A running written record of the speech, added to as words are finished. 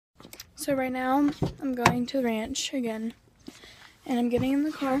So right now, I'm going to the ranch again, and I'm getting in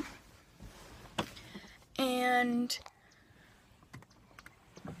the car, and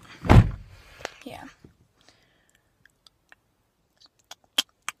yeah.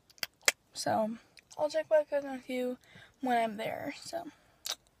 So I'll check back in with you when I'm there. So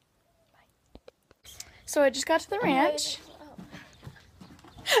I just got to the ranch,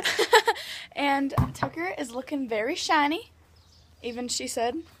 and Tucker is looking very shiny, even she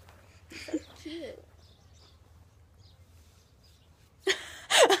said. So cute.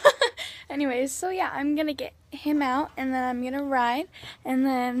 Anyways, so yeah, I'm gonna get him out, and then I'm gonna ride, and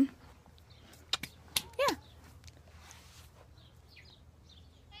then yeah.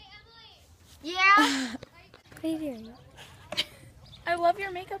 Yeah. What are you doing? I love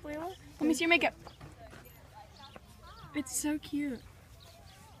your makeup, Layla. Let me see your makeup. It's so cute.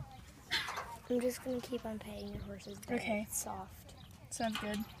 I'm just gonna keep on petting the horse's belly. Okay. It's soft. Sounds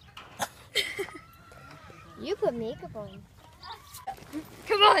good. You put makeup on.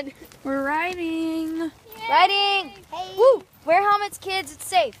 Come on. We're riding. Yay. Riding. Hey. Woo. Wear helmets, kids. It's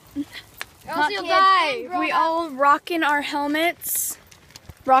safe. Or else you'll die. We all rocking our helmets.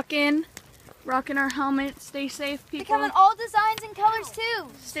 Rocking our helmets. Stay safe, They people. come in all designs and colors too.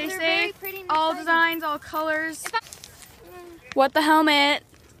 Stay so safe. Very pretty and all exciting. designs, all colors. What the helmet?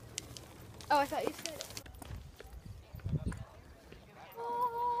 Oh, I thought you said it.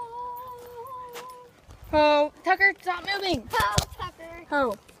 Oh, Tucker, stop moving. Oh, Tucker.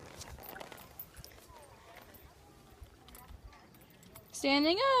 Oh.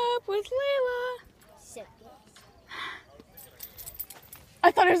 Standing up with Layla. So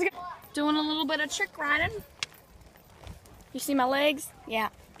I thought I was doing a little bit of trick riding. You see my legs? Yeah,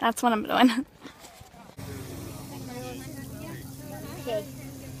 that's what I'm doing. Pig.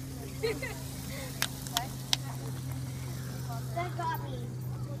 That got me.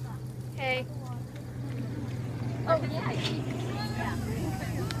 Hey. Oh, yeah.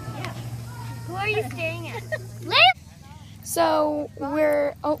 Yeah. Who are you staring at? Liv! So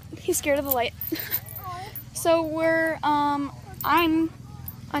we're, oh, he's scared of the light. So we're, I'm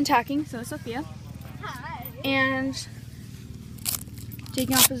untacking, so is Sophia. Hi. And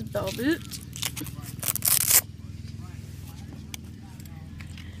taking off his bell boot.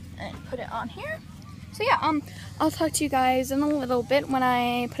 And put it on here. So yeah, I'll talk to you guys in a little bit when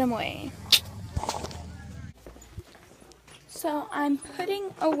I put him away. So I'm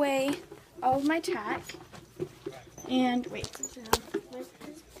putting away all of my tack. And wait,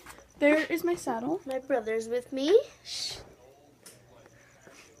 there is my saddle. My brother's with me.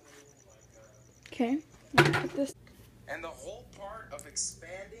 Okay, put this. And the whole part of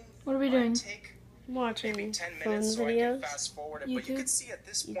expanding. What are we doing? Take Watching 10 phone minutes so I videos. can fast forward it. But you YouTube. can see at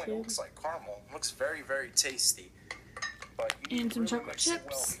this point it YouTube. looks like caramel. It looks very, very tasty. But you And need to some really chocolate mix it well,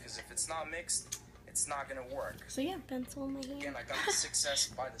 chips. because if it's not mixed, it's not gonna work. So yeah. Pencil in my hand. Again, I got the 6S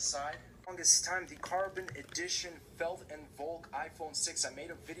by the side. Longest time, the Carbon Edition Felt and Volk iPhone 6. I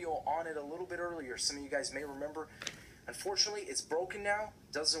made a video on it a little bit earlier. Some of you guys may remember. Unfortunately, it's broken now.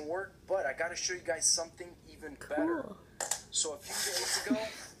 Doesn't work. But I gotta show you guys something even better. Cool. So a few days ago,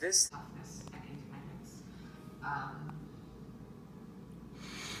 this toughness and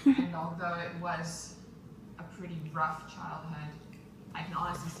independence. And although it was a pretty rough childhood, I can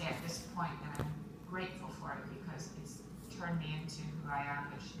honestly say at this point that I'm grateful for it because it's turned me into who I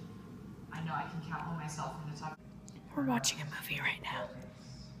am, which I know I can count on myself in the top. We're watching a movie right now.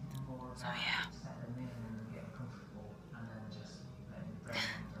 So yeah.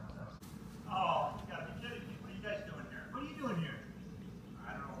 Oh, you gotta be kidding me. What are you guys doing here? What are you doing here? I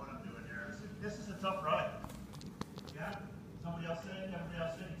don't know what I'm doing here. This is a tough ride. Yeah? Somebody else saying?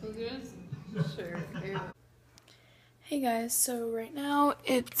 Everybody else saying? Sure. Hey guys, so right now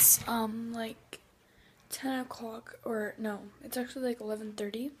it's like 10 o'clock, or no, it's actually like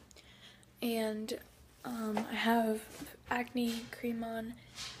 11:30, and I have acne cream on,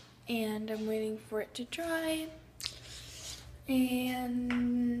 and I'm waiting for it to dry,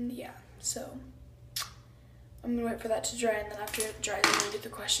 and yeah, so I'm gonna wait for that to dry, and then after it dries, I'm gonna do the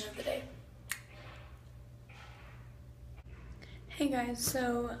question of the day. Hey guys,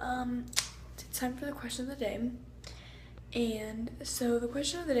 so it's time for the question of the day. And so the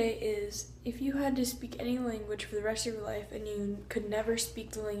question of the day is, if you had to speak any language for the rest of your life and you could never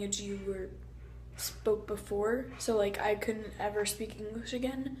speak the language you spoke before, so like I couldn't ever speak English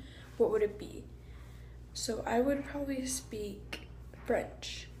again, what would it be? So I would probably speak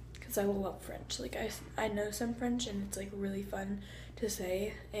French, because I love French. Like I know some French and it's like really fun to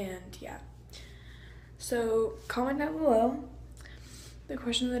say, and yeah. So comment down below. The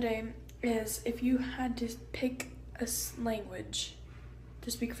question of the day is, if you had to pick a language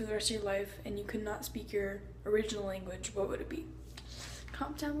to speak for the rest of your life and you could not speak your original language, what would it be?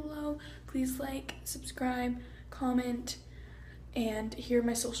 Comment down below. Please like, subscribe, comment, and here are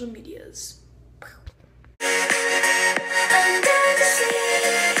my social medias. Under the sea.